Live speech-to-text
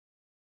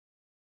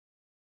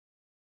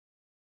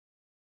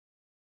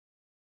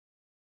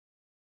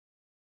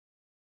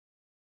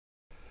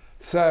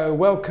So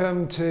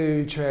welcome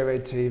to Cherry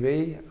Red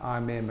TV.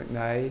 I'm Iain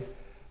McNay,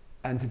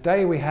 and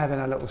today we have in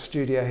our little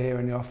studio here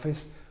in the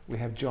office, we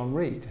have John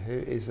Reed, who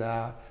is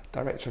our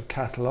director of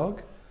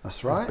Catalogue.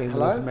 That's right. He's been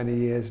Hello. with us many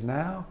years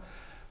now,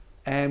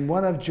 and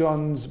one of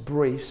John's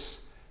briefs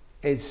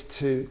is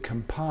to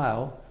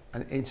compile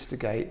and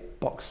instigate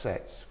box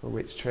sets, for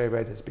which Cherry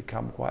Red has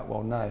become quite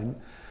well known.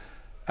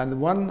 And the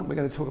one that we're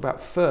going to talk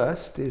about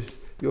first is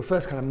your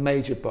first kind of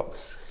major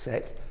box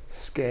set,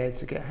 Scared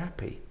to Get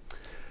Happy.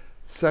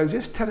 So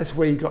just tell us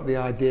where you got the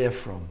idea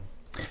from.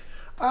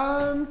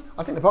 I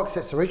think the box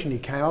sets originally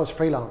came, I was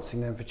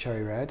freelancing then for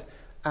Cherry Red,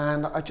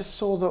 and I just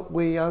saw that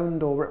we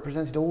owned or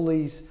represented all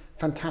these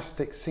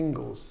fantastic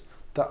singles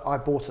that I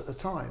bought at the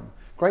time.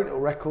 Great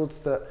little records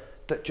that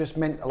just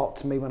meant a lot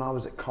to me when I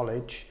was at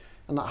college,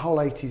 and that whole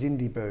 80s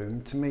indie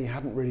boom to me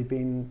hadn't really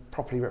been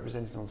properly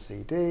represented on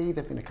CD.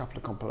 There've been a couple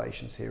of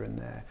compilations here and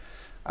there.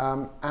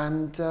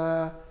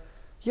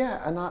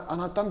 Yeah, and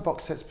I'd done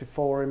box sets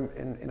before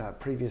in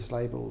previous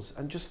labels,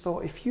 and just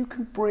thought if you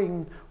can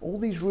bring all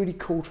these really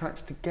cool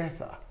tracks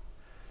together,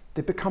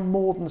 they become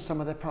more than the sum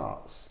of their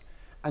parts,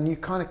 and you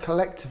kind of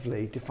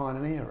collectively define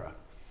an era.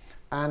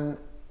 And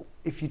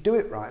if you do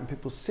it right and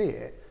people see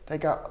it, they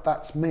go,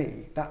 "That's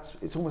me."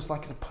 It's almost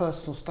like it's a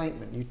personal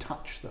statement. You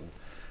touch them,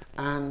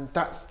 and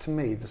that's to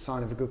me the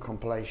sign of a good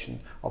compilation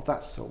of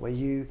that sort,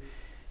 where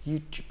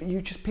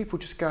people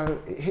just go,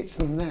 it hits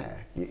them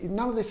there.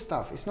 None of this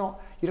stuff, it's not,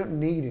 you don't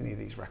need any of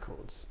these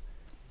records.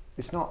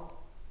 It's not,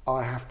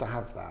 I have to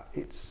have that.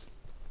 It's,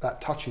 that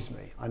touches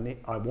me.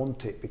 I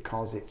want it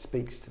because it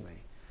speaks to me.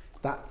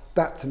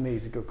 That to me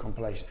is a good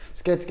compilation.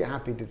 Scared to Get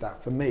Happy did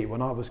that for me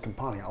when I was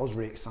compiling. I was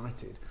really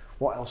excited.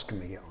 What else can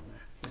we get on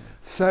there? Yeah.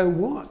 So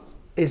what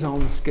is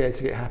on Scared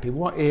to Get Happy?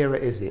 What era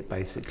is it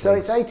basically? So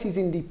it's 80s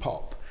indie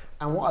pop.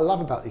 And what I love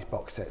about these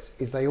box sets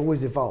is they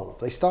always evolve.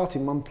 They start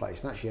in one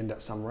place and actually end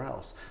up somewhere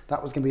else.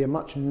 That was going to be a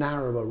much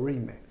narrower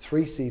remit,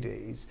 3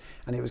 CDs,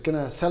 and it was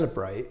going to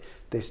celebrate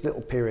this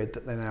little period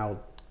that they now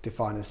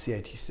define as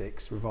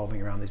C86,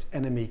 revolving around this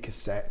enemy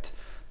cassette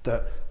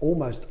that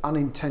almost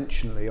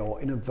unintentionally or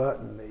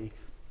inadvertently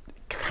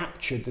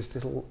captured this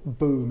little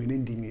boom in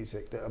indie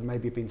music that had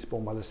maybe been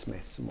spawned by the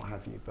Smiths and what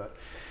have you.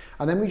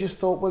 And then we just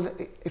thought, well,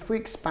 if we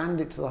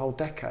expand it to the whole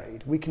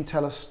decade, we can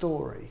tell a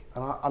story.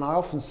 And I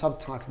often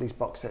subtitle these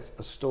box sets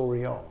A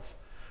Story Of.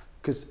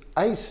 Because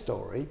a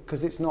story,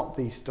 because it's not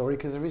the story,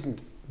 because there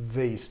isn't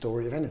the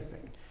story of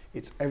anything.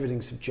 It's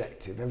everything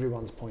subjective.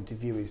 Everyone's point of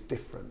view is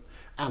different.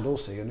 And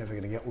also, you're never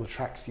going to get all the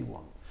tracks you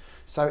want.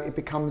 So it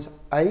becomes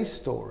a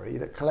story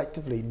that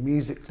collectively,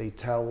 musically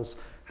tells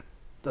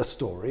the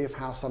story of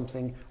how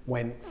something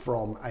went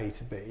from A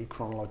to B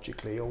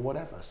chronologically or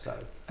whatever. So,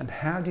 and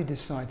how do you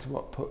decide to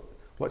what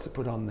to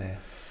put on there?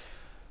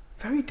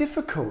 Very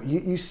difficult.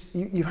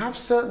 You have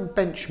certain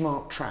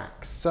benchmark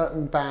tracks,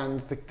 certain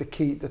bands,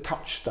 the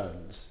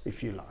touchstones,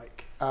 if you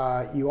like.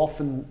 You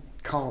often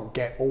can't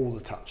get all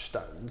the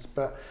touchstones,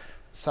 but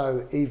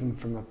so even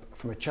from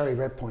a Cherry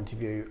Red point of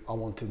view, I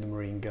wanted the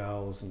Marine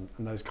Girls and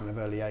those kind of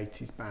early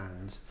 80s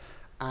bands.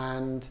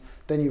 And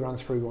then you run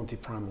through, wanted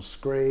Primal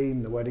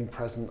Scream, The Wedding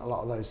Present, a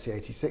lot of those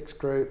C86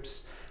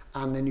 groups,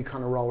 and then you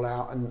kind of roll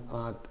out and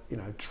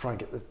try and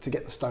get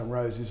the Stone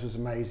Roses was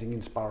amazing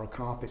in Spiral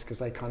Carpets because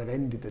they kind of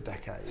ended the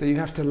decade. So you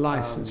have to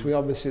license.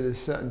 Obviously there's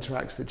certain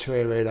tracks that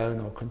Cherry Red own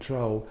or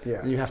control, yeah.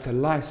 And you have to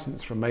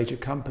license from major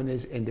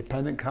companies,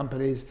 independent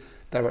companies,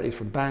 directly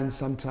from bands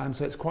sometimes.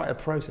 So it's quite a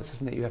process,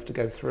 isn't it? You have to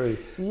go through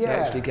to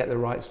actually get the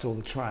rights to all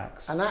the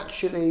tracks. And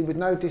actually, with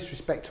no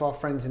disrespect to our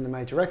friends in the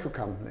major record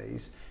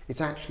companies, it's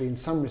actually in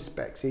some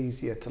respects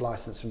easier to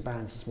license from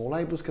bands and small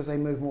labels because they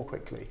move more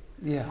quickly.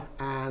 Yeah.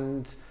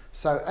 And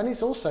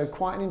it's also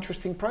quite an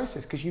interesting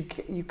process because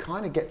you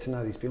kind of get to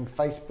know these people.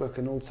 Facebook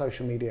and all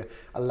social media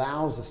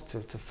allows us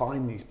to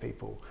find these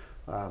people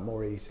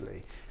more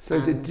easily. So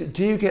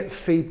do you get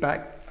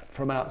feedback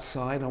from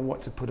outside on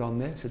what to put on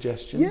there,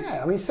 suggestions?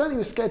 Yeah, I mean, certainly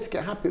with Scared to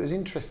Get Happy, it was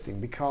interesting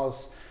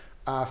because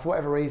for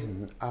whatever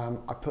reason,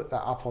 I put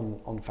that up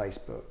on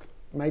Facebook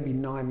maybe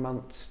 9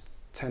 months,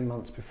 10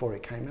 months before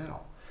it came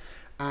out.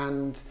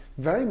 And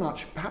very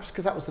much, perhaps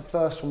because that was the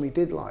first one we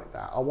did like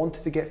that, I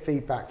wanted to get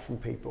feedback from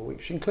people,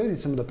 which included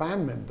some of the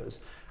band members.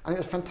 And it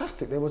was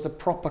fantastic. There was a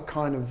proper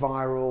kind of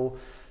viral,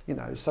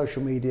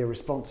 social media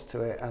response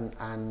to it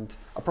and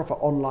a proper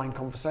online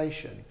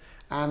conversation.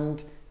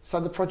 And so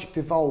the project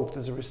evolved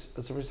as a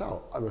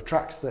result. There were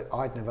tracks that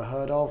I'd never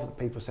heard of that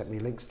people sent me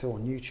links to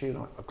on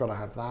YouTube. I've got to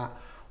have that.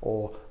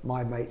 Or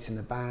my mates in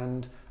the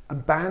band.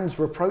 And bands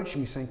were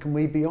approaching me saying, "Can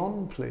we be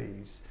on,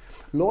 please?"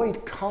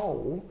 Lloyd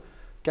Cole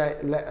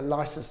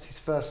licensed his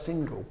first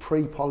single,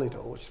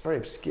 Pre-Polydor, which is very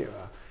obscure,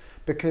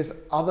 because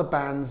other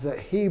bands that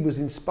he was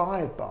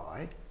inspired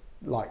by,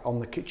 like on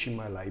the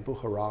Kitchenware label,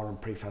 Hurrah and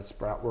Prefab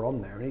Sprout, were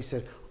on there. And he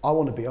said, "I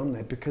want to be on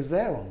there because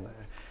they're on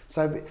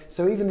there."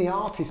 So even the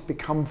artists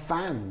become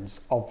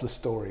fans of the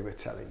story we're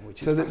telling,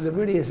 which is fascinating. So there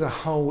really is a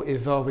whole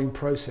evolving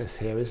process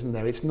here, isn't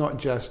there? It's not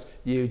just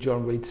you,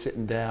 John Reed,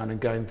 sitting down and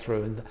going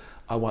through and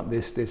I want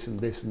this, this and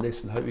this and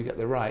this and hope you get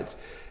the rights.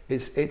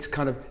 It's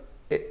kind of,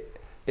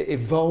 it it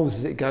evolves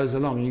as it goes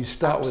along. You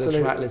start Absolutely.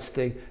 with a track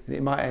listing and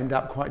it might end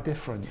up quite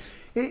different.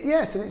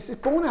 Yes, and it's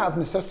born out of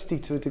necessity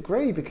to a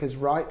degree, because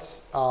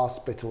rights are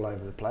split all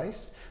over the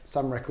place.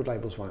 Some record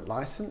labels won't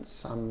license,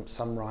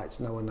 some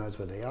rights no one knows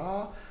where they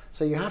are.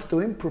 So you have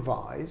to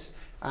improvise,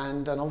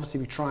 and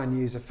obviously we try and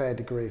use a fair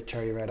degree of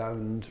Cherry Red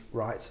owned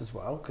rights as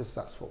well, because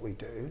that's what we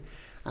do.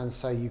 And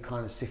so you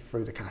kind of sift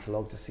through the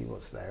catalogue to see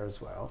what's there as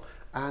well.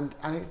 And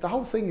the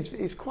whole thing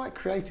is quite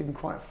creative and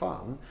quite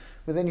fun,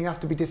 but then you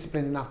have to be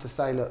disciplined enough to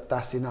say, look,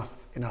 that's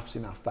enough's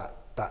enough,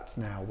 that's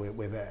now,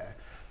 we're there.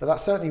 But that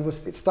certainly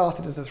was, it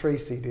started as a 3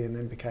 CD and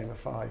then became a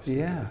 5 CD.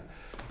 Yeah.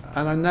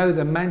 And I know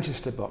the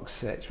Manchester box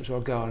sets, which I'll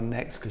go on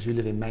next because you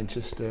live in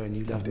Manchester and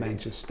you love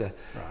Manchester.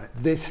 Right.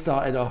 This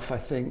started off, I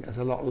think, as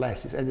a lot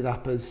less. It's ended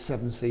up as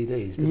 7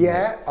 CDs, didn't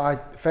Yeah,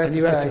 it? And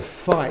you had to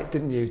fight,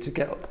 didn't you, to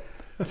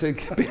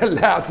be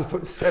allowed to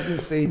put 7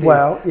 CDs.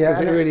 Well, yeah.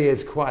 Because it really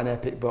is quite an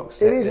epic box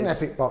set. It is an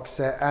epic box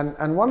set,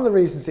 and one of the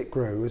reasons it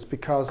grew is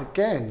because,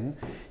 again,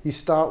 you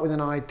start with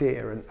an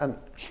idea, and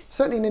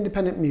certainly in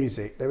independent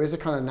music, there is a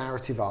kind of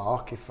narrative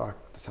arc, that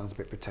sounds a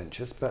bit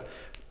pretentious, but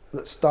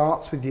that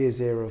starts with year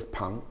zero of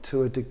punk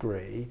to a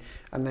degree,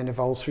 and then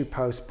evolves through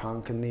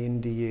post-punk and the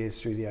indie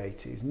years through the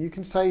 80s. And you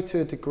can say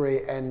to a degree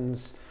it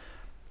ends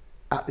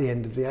at the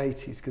end of the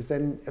 80s, because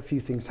then a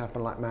few things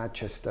happen like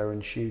Manchester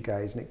and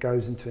shoegaze, and it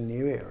goes into a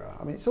new era.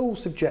 I mean, it's all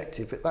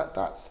subjective, but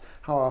that's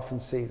how I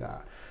often see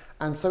that.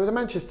 And so with the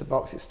Manchester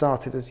box, it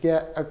started as,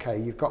 okay,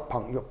 you've got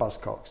punk, you've got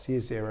Buzzcocks, year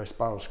zero,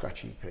 Spiral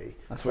Scratch EP.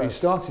 That's what you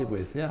started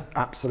with, yeah.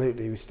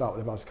 Absolutely, we start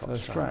with the Buzzcocks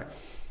First track.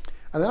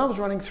 And then I was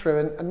running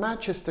through, and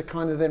Manchester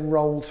kind of then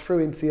rolled through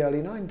into the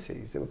early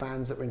 90s. There were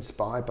bands that were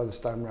inspired by the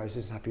Stone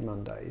Roses and Happy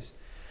Mondays.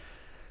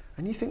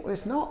 And you think, well,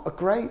 it's not a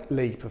great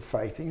leap of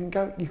faith. You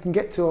can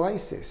get to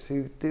Oasis,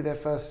 who do their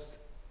first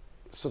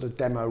sort of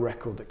demo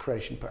record that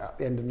Creation put out at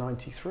the end of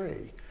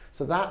 93.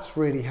 So that's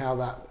really how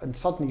that, and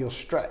suddenly you're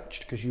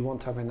stretched because you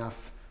want to have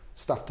enough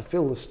stuff to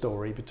fill the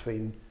story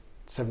between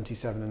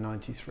 77 and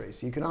 93.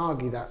 So you can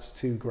argue that's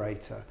too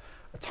great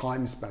a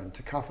time span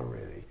to cover,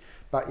 really.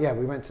 But yeah,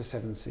 we went to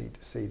 7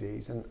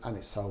 CDs, and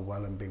it sold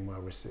well and been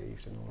well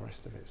received and all the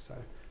rest of it.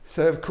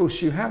 So of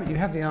course you have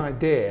the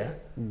idea,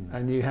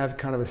 and you have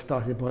kind of a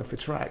starting point for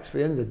tracks. But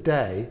at the end of the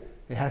day,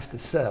 it has to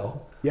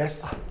sell.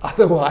 Yes.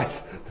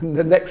 Otherwise,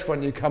 the next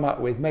one you come up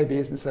with maybe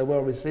isn't so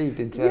well received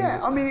in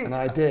terms of an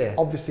idea.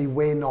 Obviously,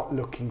 we're not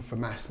looking for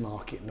mass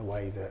market in the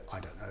way that, I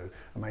don't know,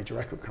 a major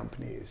record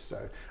company is.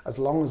 So as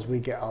long as we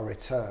get our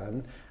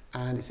return,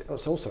 and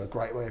it's also a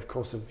great way, of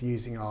course, of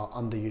using our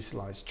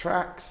underutilized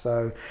tracks.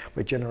 So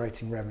we're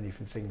generating revenue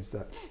from things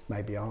that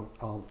maybe aren't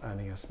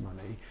earning us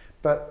money.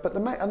 But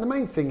the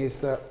main thing is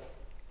that,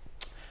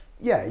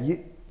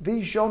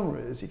 these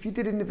genres, if you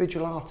did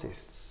individual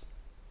artists,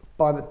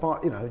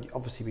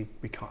 obviously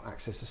we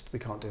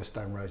can't do a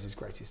Stone Roses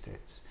greatest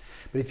hits.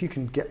 But if you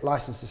can get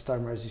licensed a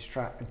Stone Roses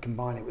track and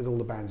combine it with all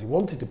the bands who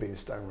wanted to be the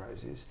Stone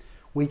Roses,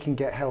 we can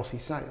get healthy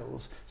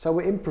sales. So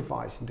we're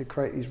improvising to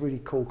create these really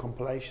cool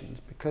compilations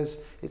because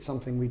it's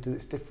something we do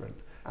that's different.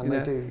 And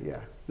they do, yeah.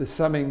 There's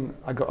something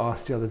I got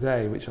asked the other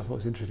day, which I thought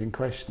was an interesting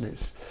question.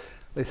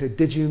 They said,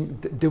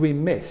 do we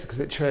miss, because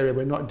at Cherry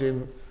we're not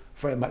doing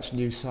very much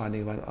new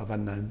signing of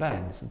unknown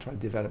bands and trying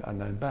to develop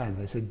unknown bands.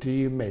 They said, do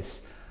you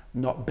miss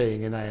not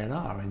being in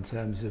A&R in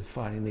terms of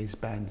finding these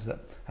bands that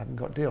haven't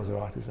got deals or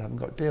artists that haven't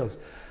got deals?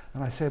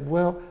 And I said,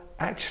 well,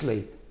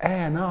 actually,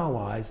 A&R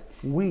wise,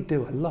 we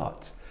do a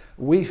lot.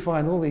 We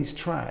find all these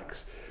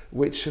tracks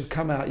which have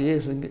come out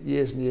years and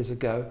years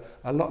ago.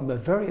 A lot of them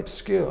are very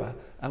obscure,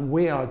 and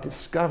we are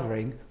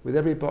discovering, with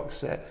every box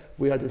set,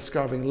 we are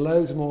discovering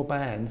loads more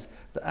bands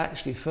that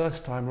actually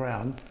first time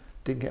round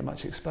didn't get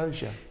much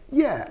exposure.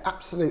 Yeah,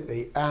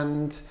 absolutely.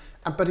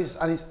 But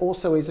it's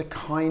also is a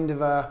kind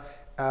of a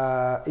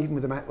even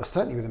with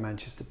certainly with the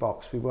Manchester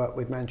box, we work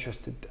with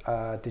Manchester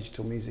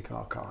Digital Music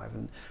Archive,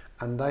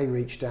 and they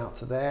reached out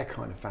to their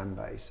kind of fan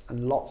base,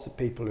 and lots of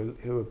people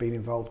who have been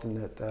involved in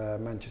the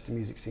Manchester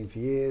music scene for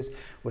years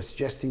were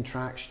suggesting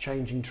tracks,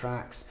 changing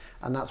tracks,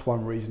 and that's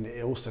one reason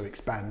it also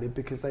expanded,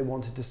 because they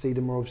wanted to see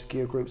the more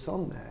obscure groups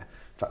on there.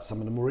 In fact, some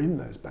of them were in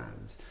those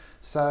bands.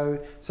 So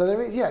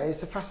there is,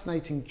 it's a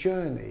fascinating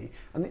journey.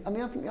 And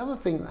the other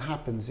thing that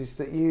happens is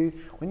that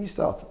when you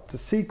start to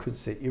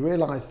sequence it, you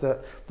realise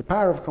that the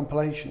power of a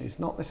compilation is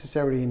not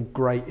necessarily in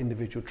great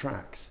individual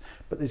tracks,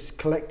 but this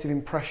collective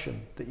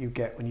impression that you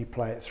get when you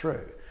play it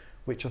through,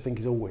 which I think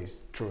is always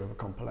true of a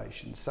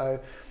compilation. So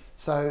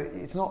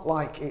it's not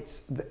like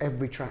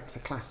every track's a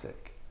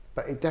classic,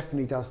 but it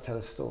definitely does tell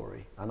a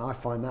story, and I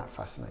find that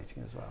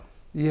fascinating as well.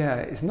 Yeah,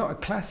 it's not a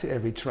classic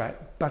every track,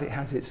 but it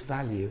has its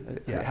value,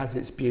 it has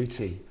its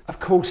beauty. Of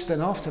course,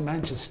 then after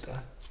Manchester,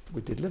 we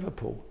did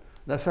Liverpool.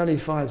 That's only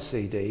 5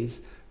 CDs,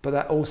 but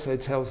that also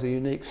tells a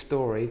unique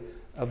story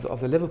of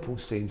the Liverpool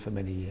scene for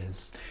many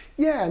years.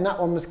 Yeah, and that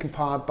one was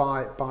compiled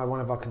by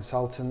one of our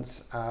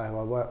consultants who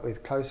I work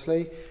with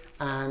closely,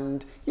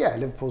 And yeah,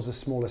 Liverpool's a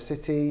smaller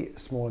city,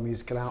 smaller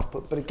musical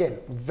output, but again,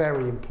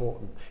 very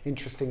important.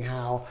 Interesting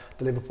how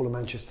the Liverpool and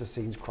Manchester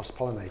scenes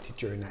cross-pollinated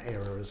during that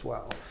era as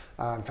well.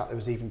 In fact, there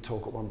was even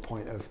talk at one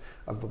point of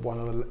one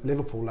of the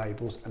Liverpool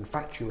labels and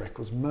Factory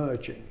Records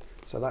merging.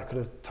 So that could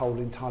have told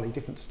an entirely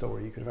different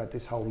story. You could have had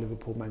this whole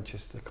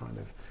Liverpool-Manchester kind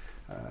of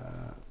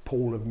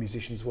pool of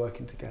musicians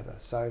working together.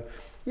 So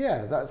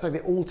yeah, so they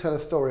all tell a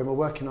story, and we're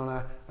working on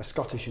a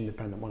Scottish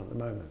independent one at the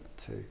moment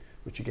too,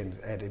 which again is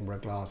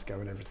Edinburgh,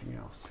 Glasgow and everything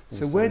else.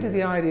 So where do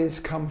the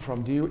ideas come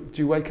from? Do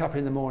you wake up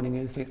in the morning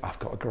and think, I've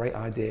got a great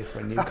idea for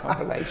a new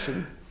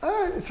compilation?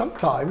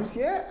 Sometimes,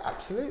 yeah,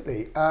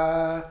 absolutely.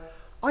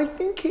 I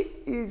think it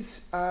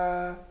is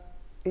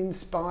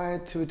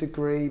inspired to a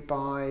degree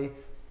by,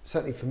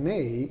 certainly for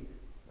me,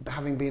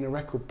 having been a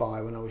record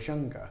buyer when I was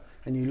younger.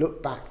 And you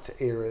look back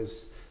to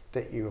eras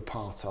that you were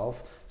part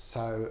of.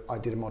 So I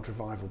did a Mod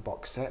Revival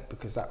box set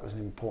because that was an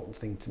important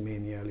thing to me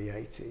in the early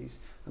 80s,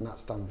 and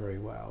that's done very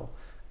well.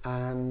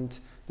 And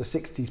the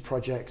 60s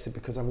projects are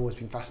because I've always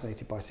been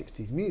fascinated by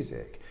 60s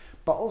music,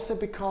 but also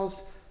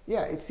because,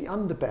 yeah, it's the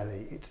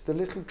underbelly, it's the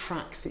little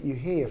tracks that you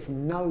hear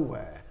from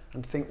nowhere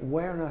and think,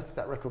 where on earth did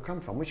that record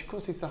come from? Which of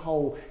course is the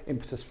whole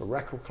impetus for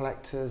record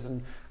collectors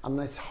and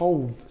this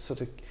whole sort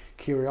of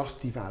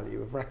curiosity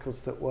value of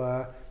records that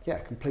were, yeah,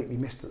 completely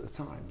missed at the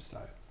time. So.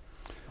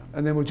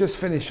 And then we'll just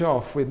finish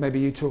off with maybe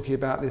you talking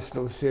about this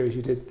little series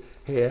you did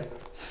here,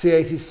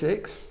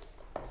 C86,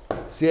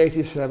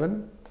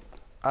 C87,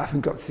 I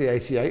haven't got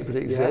C88 but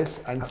it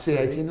exists, yeah, and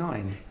absolutely.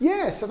 C89.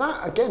 Yeah, so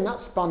that again, that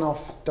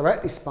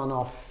directly spun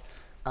off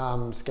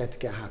Scared to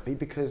Get Happy,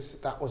 because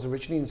that was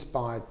originally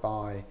inspired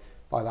by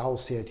the whole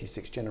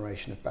C86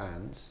 generation of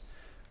bands.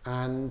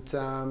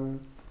 And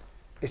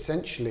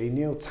essentially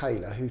Neil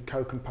Taylor, who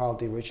co-compiled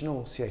the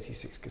original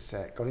C86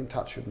 cassette, got in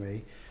touch with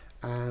me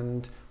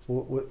and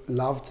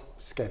loved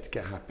Scared to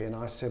Get Happy, and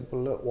I said,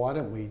 well look, why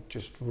don't we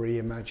just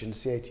reimagine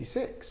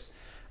C86?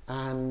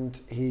 And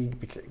he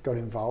got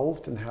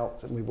involved and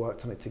helped, and we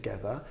worked on it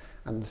together.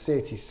 And the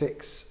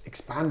C86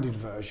 expanded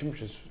version,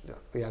 which is,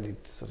 we added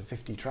sort of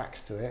 50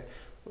 tracks to it,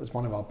 was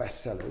one of our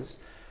best sellers.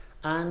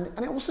 And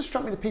it also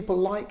struck me that people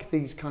like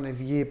these kind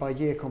of year by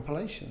year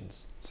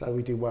compilations. So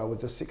we do well with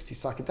the 60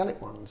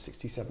 psychedelic ones,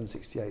 67,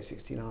 68,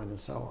 69 and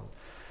so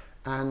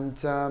on.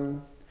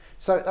 And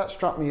so that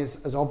struck me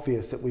as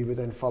obvious that we would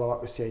then follow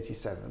up with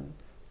C87,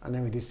 and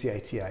then we did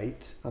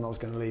C88, and I was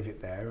going to leave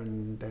it there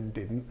and then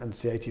didn't, and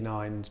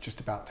C89 is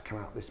just about to come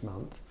out this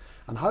month.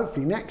 And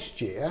hopefully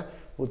next year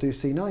we'll do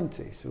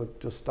C90, so we'll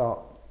just start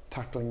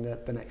tackling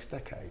the next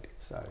decade.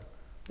 So.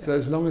 Yeah. So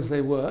as long as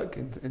they work,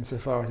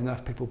 insofar as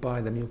enough people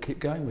buy them, you'll keep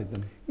going with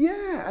them.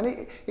 Yeah, and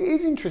it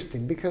is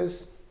interesting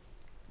because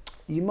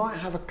you might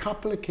have a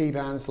couple of key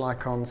bands,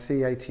 like on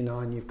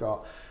C89 you've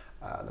got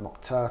the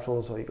Mock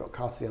Turtles, or you've got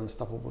Carter the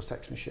Unstoppable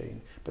Sex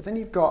Machine, but then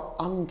you've got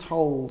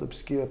untold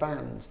obscure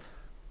bands.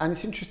 And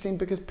it's interesting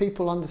because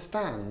people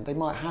understand, they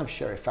might have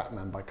Sheriff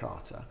Fatman by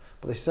Carter,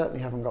 but they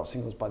certainly haven't got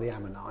singles by the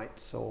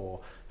Ammonites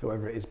or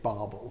whoever it is,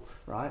 Barbel,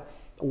 right?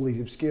 All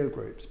these obscure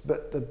groups.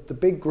 But the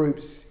big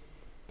groups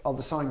are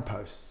the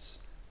signposts,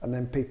 and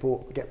then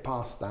people get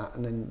past that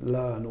and then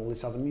learn all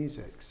this other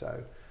music.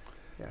 So,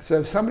 yeah.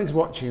 So if somebody's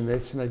watching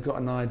this and they've got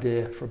an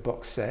idea for a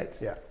box set,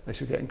 yeah, they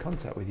should get in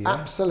contact with you.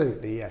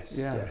 Absolutely, yes.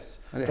 Yeah. Yes.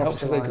 And it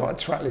helps if they've got a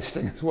track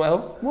listing as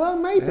well. Well,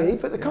 maybe, yeah,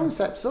 but the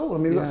concept's all. I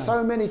mean, we've got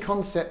so many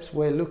concepts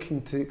we're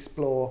looking to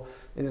explore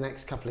in the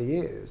next couple of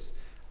years.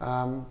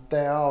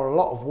 They are a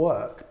lot of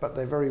work, but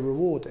they're very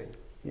rewarding,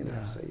 you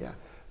know, so yeah.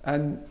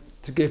 And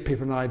to give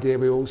people an idea,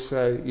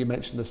 you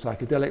mentioned the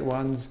psychedelic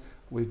ones,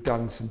 we've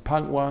done some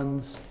punk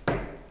ones,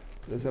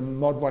 there's a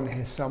mod one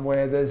here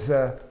somewhere, there's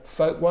a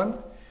folk one.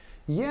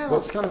 Yeah,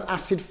 that's kind of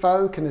acid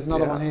folk, and there's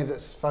another one here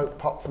that's folk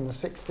pop from the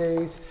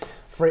 60s.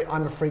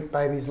 I'm a Freak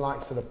Baby's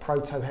like sort of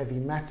proto-heavy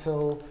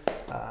metal.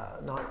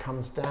 Night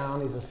Comes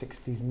Down is a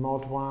 60s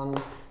mod one.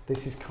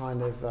 This is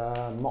kind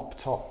of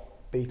mop-top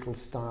Beatles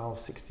style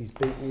 60s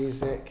beat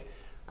music,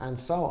 and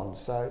so on.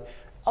 So,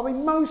 I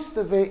mean, most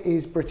of it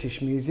is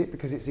British music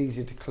because it's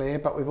easier to clear,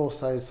 but we've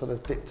also sort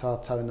of dipped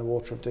our toe in the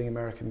water of doing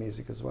American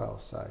music as well.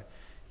 So,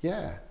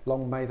 yeah,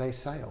 long may they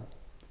sail.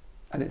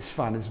 And it's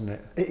fun, isn't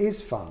it? It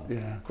is fun.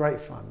 Yeah.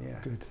 Great fun, yeah.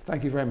 Good.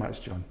 Thank you very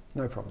much, John.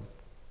 No problem.